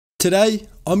Today,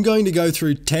 I'm going to go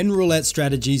through 10 roulette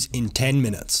strategies in 10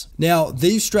 minutes. Now,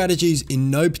 these strategies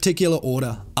in no particular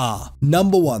order are: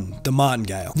 number 1, the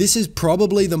Martingale. This is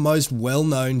probably the most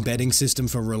well-known betting system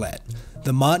for roulette.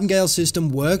 The Martingale system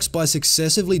works by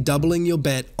successively doubling your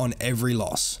bet on every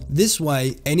loss. This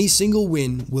way, any single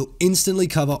win will instantly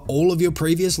cover all of your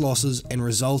previous losses and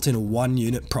result in a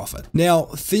 1-unit profit. Now,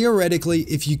 theoretically,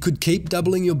 if you could keep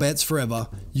doubling your bets forever,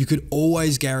 you could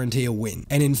always guarantee a win.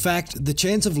 And in fact, the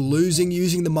chance of losing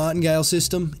using the Martingale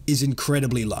system is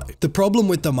incredibly low. The problem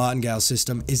with the Martingale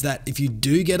system is that if you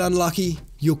do get unlucky,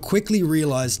 you'll quickly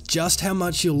realize just how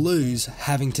much you'll lose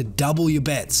having to double your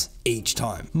bets each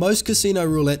time. Most casino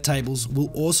roulette tables will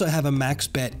also have a max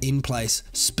bet in place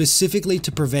specifically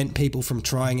to prevent people from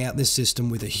trying out this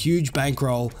system with a huge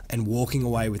bankroll and walking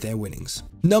away with their winnings.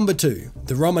 Number 2,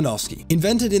 the Romanosky.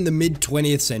 Invented in the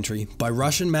mid-20th century by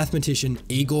Russian mathematician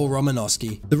Igor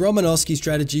Romanosky, the Romanosky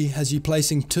strategy has you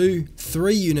placing 2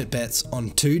 3-unit bets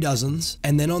on 2 dozens,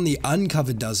 and then on the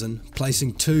uncovered dozen,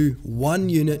 placing 2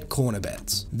 1-unit corner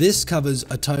bets. This covers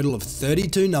a total of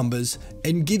 32 numbers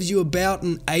and gives you about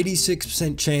an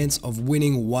 86% chance of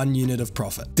winning 1 unit of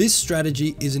profit. This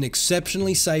strategy is an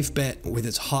exceptionally safe bet with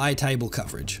its high table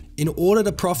coverage. In order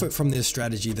to profit from this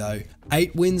strategy though,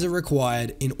 8 wins are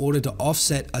required in order to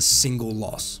offset a single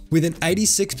loss. With an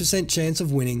 86% chance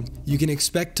of winning, you can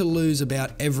expect to lose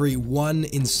about every 1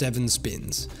 in 7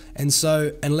 spins. And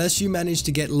so, unless you manage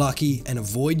to get lucky and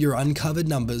avoid your uncovered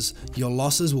numbers, your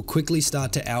losses will quickly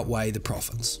start to outweigh the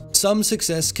profits. Some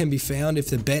success can be found if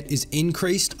the bet is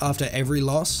increased after every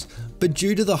loss, but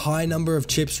due to the high number of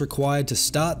chips required to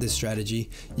start this strategy,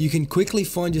 you can quickly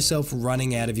find yourself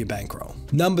running out of your bankroll.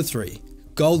 Number 3.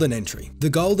 Golden entry. The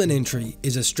golden entry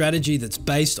is a strategy that's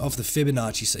based off the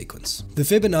Fibonacci sequence. The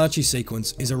Fibonacci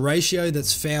sequence is a ratio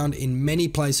that's found in many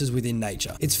places within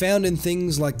nature. It's found in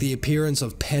things like the appearance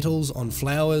of petals on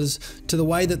flowers to the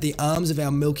way that the arms of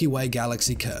our Milky Way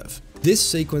galaxy curve. This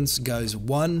sequence goes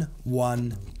 1,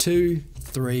 1, 2,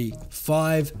 3,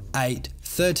 5, 8,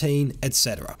 13,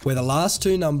 etc., where the last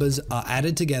 2 numbers are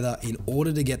added together in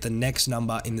order to get the next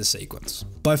number in the sequence.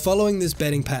 By following this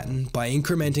betting pattern by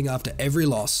incrementing after every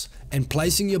loss and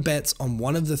placing your bets on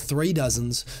one of the 3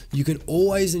 dozens, you can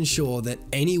always ensure that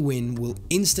any win will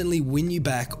instantly win you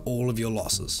back all of your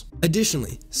losses.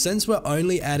 Additionally, since we're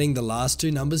only adding the last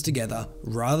 2 numbers together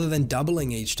rather than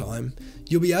doubling each time,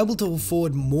 you'll be able to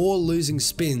afford more losing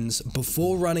spins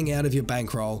before running out of your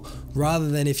bankroll rather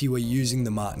than if you were using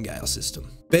the Martingale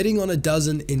system. Betting on a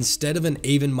dozen instead of an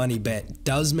even money bet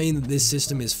does mean that this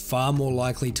system is far more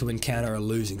likely to encounter a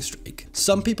losing streak.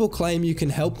 Some people claim you can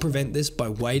help prevent this by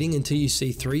waiting until you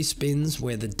see 3 spins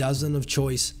where the dozen of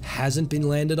choice hasn't been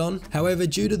landed on. However,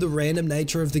 due to the random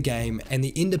nature of the game and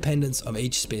the independence of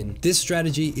each spin, this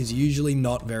strategy is usually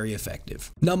not very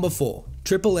effective. Number 4.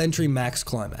 Triple entry Max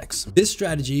Climax. This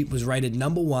strategy was rated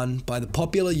number 1 by the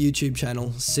popular YouTube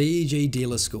channel CEG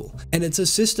Dealer School, and it's a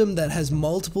system that has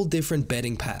multiple different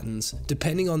betting patterns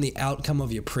depending on the outcome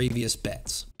of your previous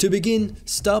bets. To begin,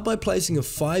 start by placing a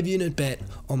 5-unit bet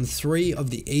on 3 of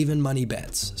the even money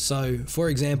bets. So, for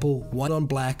example, 1 on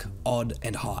black, odd,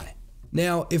 and high.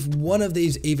 Now, if one of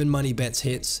these even money bets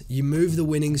hits, you move the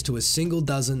winnings to a single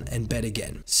dozen and bet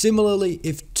again. Similarly,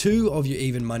 if 2 of your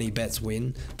even money bets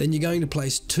win, then you're going to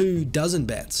place 2 dozen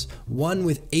bets, one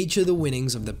with each of the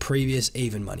winnings of the previous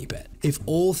even money bet. If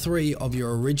all 3 of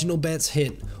your original bets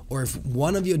hit, or if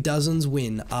one of your dozens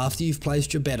win after you've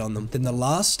placed your bet on them, then the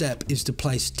last step is to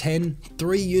place 10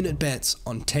 3-unit bets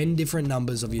on 10 different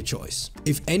numbers of your choice.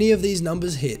 If any of these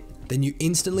numbers hit, then you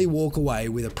instantly walk away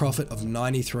with a profit of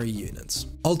 93 units.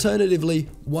 Alternatively,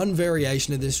 one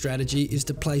variation of this strategy is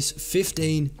to place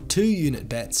 15 2-unit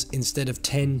bets instead of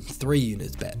 10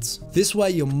 3-unit bets. This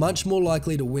way you're much more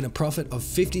likely to win a profit of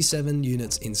 57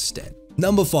 units instead.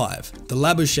 Number 5, the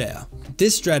Labochere.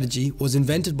 This strategy was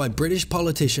invented by British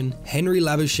politician Henry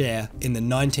Labochere in the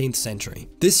 19th century.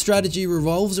 This strategy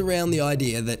revolves around the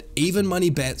idea that even money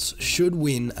bets should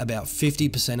win about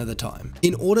 50% of the time.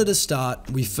 In order to start,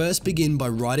 we first begin by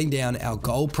writing down our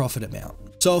goal profit amount.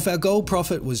 So if our goal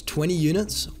profit was 20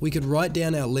 units, we could write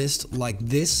down our list like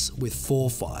this with 4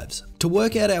 5s. To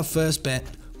work out our first bet,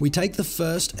 we take the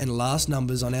first and last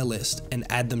numbers on our list and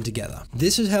add them together.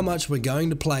 This is how much we're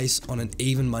going to place on an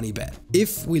even money bet.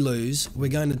 If we lose, we're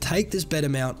going to take this bet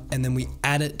amount and then we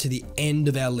add it to the end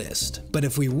of our list. But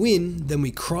if we win, then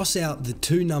we cross out the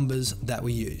 2 numbers that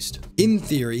we used. In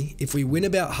theory, if we win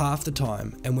about half the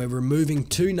time and we're removing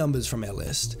 2 numbers from our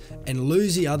list and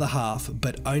lose the other half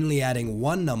but only adding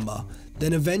 1 number,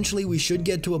 then eventually we should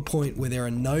get to a point where there are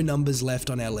no numbers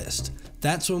left on our list.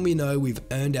 That's when we know we've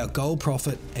earned our goal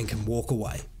profit and can walk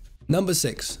away. Number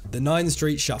 6, the 9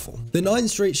 Street Shuffle. The 9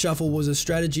 Street Shuffle was a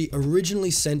strategy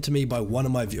originally sent to me by one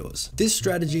of my viewers. This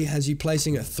strategy has you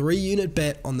placing a 3-unit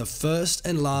bet on the first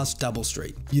and last double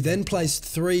street. You then place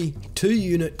 3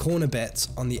 2-unit corner bets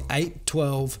on the 8,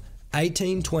 12,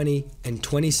 18, 20, and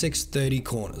 26, 30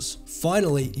 corners.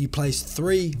 Finally, you place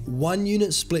 3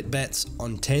 1-unit split bets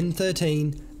on 10,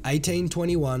 13, 18,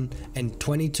 21, and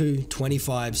 22,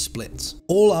 25 splits.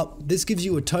 All up, this gives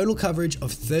you a total coverage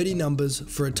of 30 numbers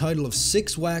for a total of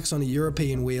 6 whacks on a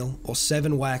European wheel or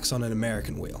 7 whacks on an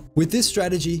American wheel. With this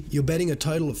strategy, you're betting a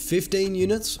total of 15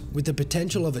 units with the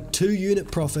potential of a 2-unit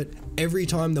profit every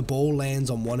time the ball lands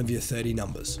on one of your 30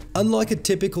 numbers. Unlike a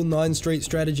typical 9 Street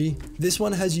strategy, this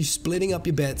one has you splitting up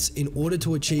your bets in order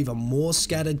to achieve a more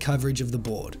scattered coverage of the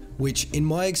board, which in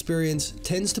my experience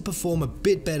tends to perform a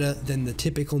bit better than the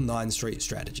typical 9 Street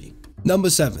strategy. Number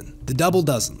 7, the double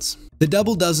dozens. The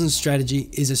double dozens strategy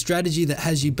is a strategy that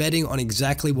has you betting on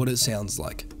exactly what it sounds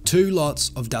like, 2 lots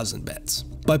of dozen bets.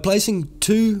 By placing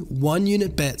 2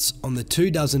 1-unit bets on the 2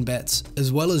 dozen bets,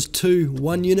 as well as 2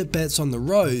 1-unit bets on the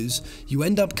rows, you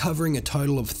end up covering a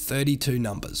total of 32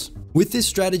 numbers. With this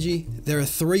strategy, there are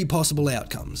 3 possible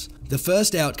outcomes. The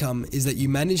first outcome is that you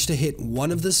manage to hit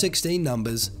one of the 16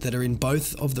 numbers that are in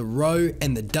both of the row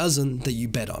and the dozen that you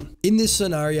bet on. In this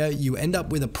scenario, you end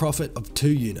up with a profit of 2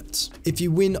 units. If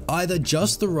you win either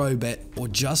just the row bet or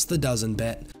just the dozen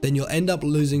bet, then you'll end up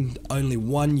losing only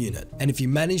 1 unit. And if you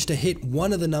manage to hit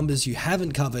one of the numbers you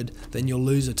haven't covered, then you'll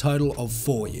lose a total of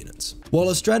 4 units. While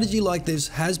a strategy like this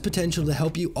has potential to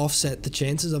help you offset the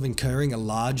chances of incurring a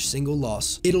large single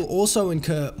loss, it'll also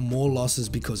incur more losses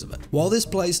because of it. While this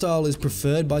playstyle is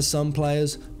preferred by some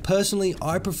players, personally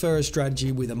I prefer a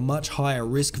strategy with a much higher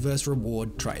risk versus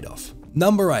reward trade-off.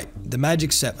 Number 8, the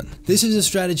Magic 7. This is a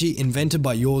strategy invented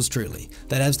by yours truly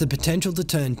that has the potential to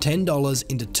turn $10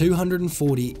 into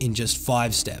 $240 in just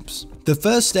 5 steps. The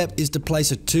first step is to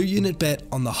place a 2-unit bet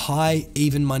on the high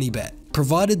even money bet.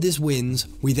 Provided this wins,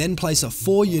 we then place a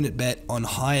 4-unit bet on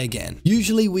high again.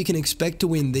 Usually we can expect to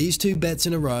win these 2 bets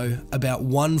in a row about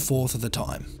 1/4 of the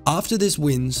time. After this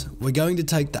wins, we're going to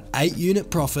take the 8-unit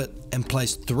profit and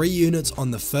place 3 units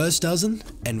on the first dozen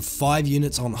and 5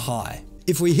 units on high.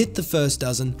 If we hit the first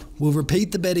dozen, we'll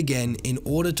repeat the bet again in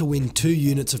order to win 2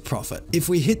 units of profit. If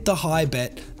we hit the high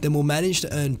bet, then we'll manage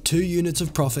to earn 2 units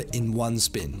of profit in 1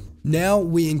 spin. Now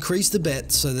we increase the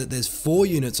bet so that there's 4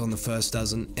 units on the first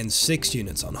dozen and 6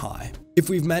 units on high. If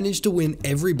we've managed to win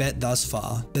every bet thus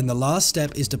far, then the last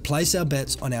step is to place our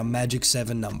bets on our Magic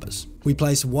 7 numbers. We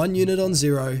place 1 unit on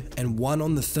 0 and 1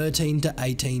 on the 13 to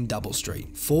 18 double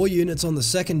street, 4 units on the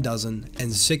second dozen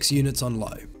and 6 units on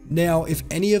low. Now, if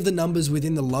any of the numbers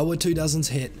within the lower 2 dozens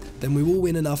hit, then we will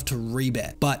win enough to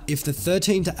rebet. But if the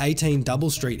 13 to 18 double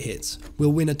street hits,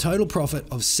 we'll win a total profit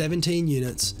of 17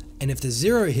 units, and if the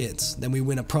 0 hits, then we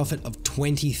win a profit of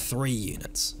 23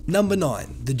 units. Number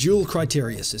 9, the dual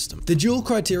criteria system. The dual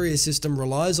criteria system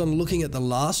relies on looking at the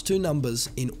last 2 numbers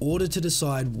in order to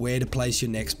decide where to place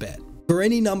your next bet. For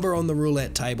any number on the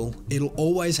roulette table, it'll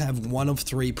always have one of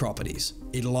 3 properties.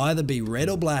 It'll either be red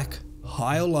or black,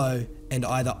 high or low, and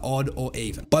either odd or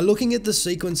even. By looking at the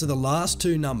sequence of the last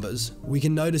 2 numbers, we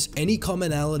can notice any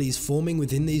commonalities forming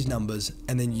within these numbers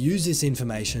and then use this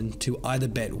information to either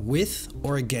bet with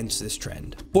or against this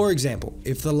trend. For example,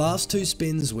 if the last 2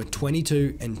 spins were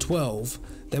 22 and 12,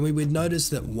 then we would notice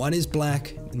that one is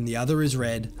black and the other is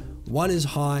red, one is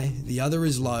high, the other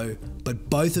is low, but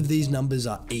both of these numbers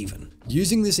are even.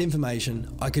 Using this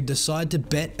information, I could decide to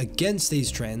bet against these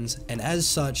trends, and as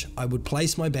such, I would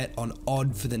place my bet on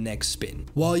odd for the next spin.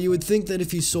 While you would think that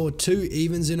if you saw 2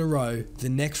 evens in a row, the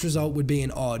next result would be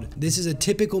an odd, this is a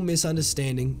typical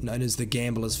misunderstanding known as the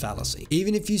gambler's fallacy.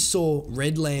 Even if you saw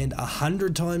red land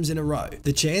 100 times in a row,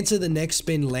 the chance of the next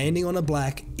spin landing on a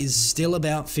black is still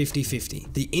about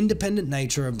 50-50. The independent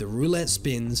nature of the roulette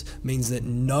spins means that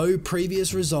no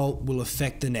previous result will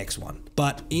affect the next one.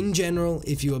 But in general,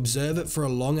 if you observe it for a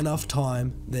long enough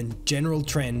time, then general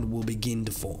trend will begin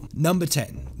to form. Number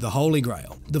 10, the Holy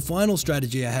Grail. The final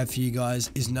strategy I have for you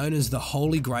guys is known as the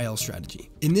Holy Grail strategy.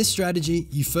 In this strategy,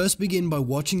 you first begin by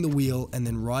watching the wheel and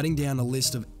then writing down a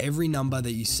list of every number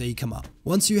that you see come up.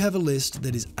 Once you have a list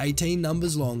that is 18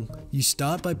 numbers long, you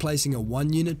start by placing a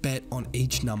 1-unit bet on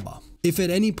each number. If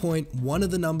at any point one of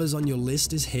the numbers on your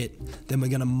list is hit, then we're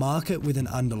going to mark it with an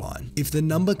underline. If the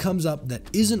number comes up that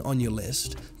isn't on your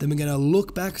list, then we're going to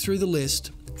look back through the list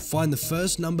find the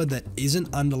first number that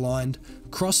isn't underlined,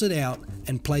 cross it out,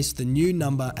 and place the new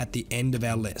number at the end of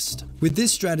our list. With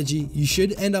this strategy, you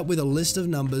should end up with a list of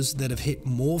numbers that have hit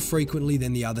more frequently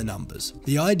than the other numbers.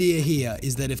 The idea here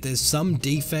is that if there's some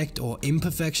defect or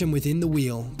imperfection within the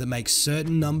wheel that makes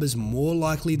certain numbers more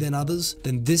likely than others,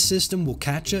 then this system will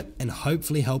catch it and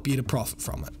hopefully help you to profit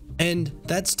from it. And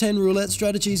that's 10 roulette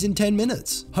strategies in 10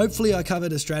 minutes. Hopefully I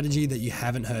covered a strategy that you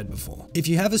haven't heard before. If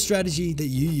you have a strategy that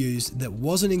you use that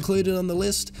wasn't included on the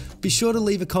list, be sure to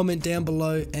leave a comment down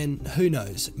below, and who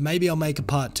knows, maybe I'll make a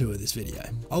part 2 of this video.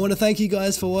 I want to thank you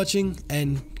guys for watching,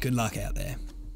 and good luck out there.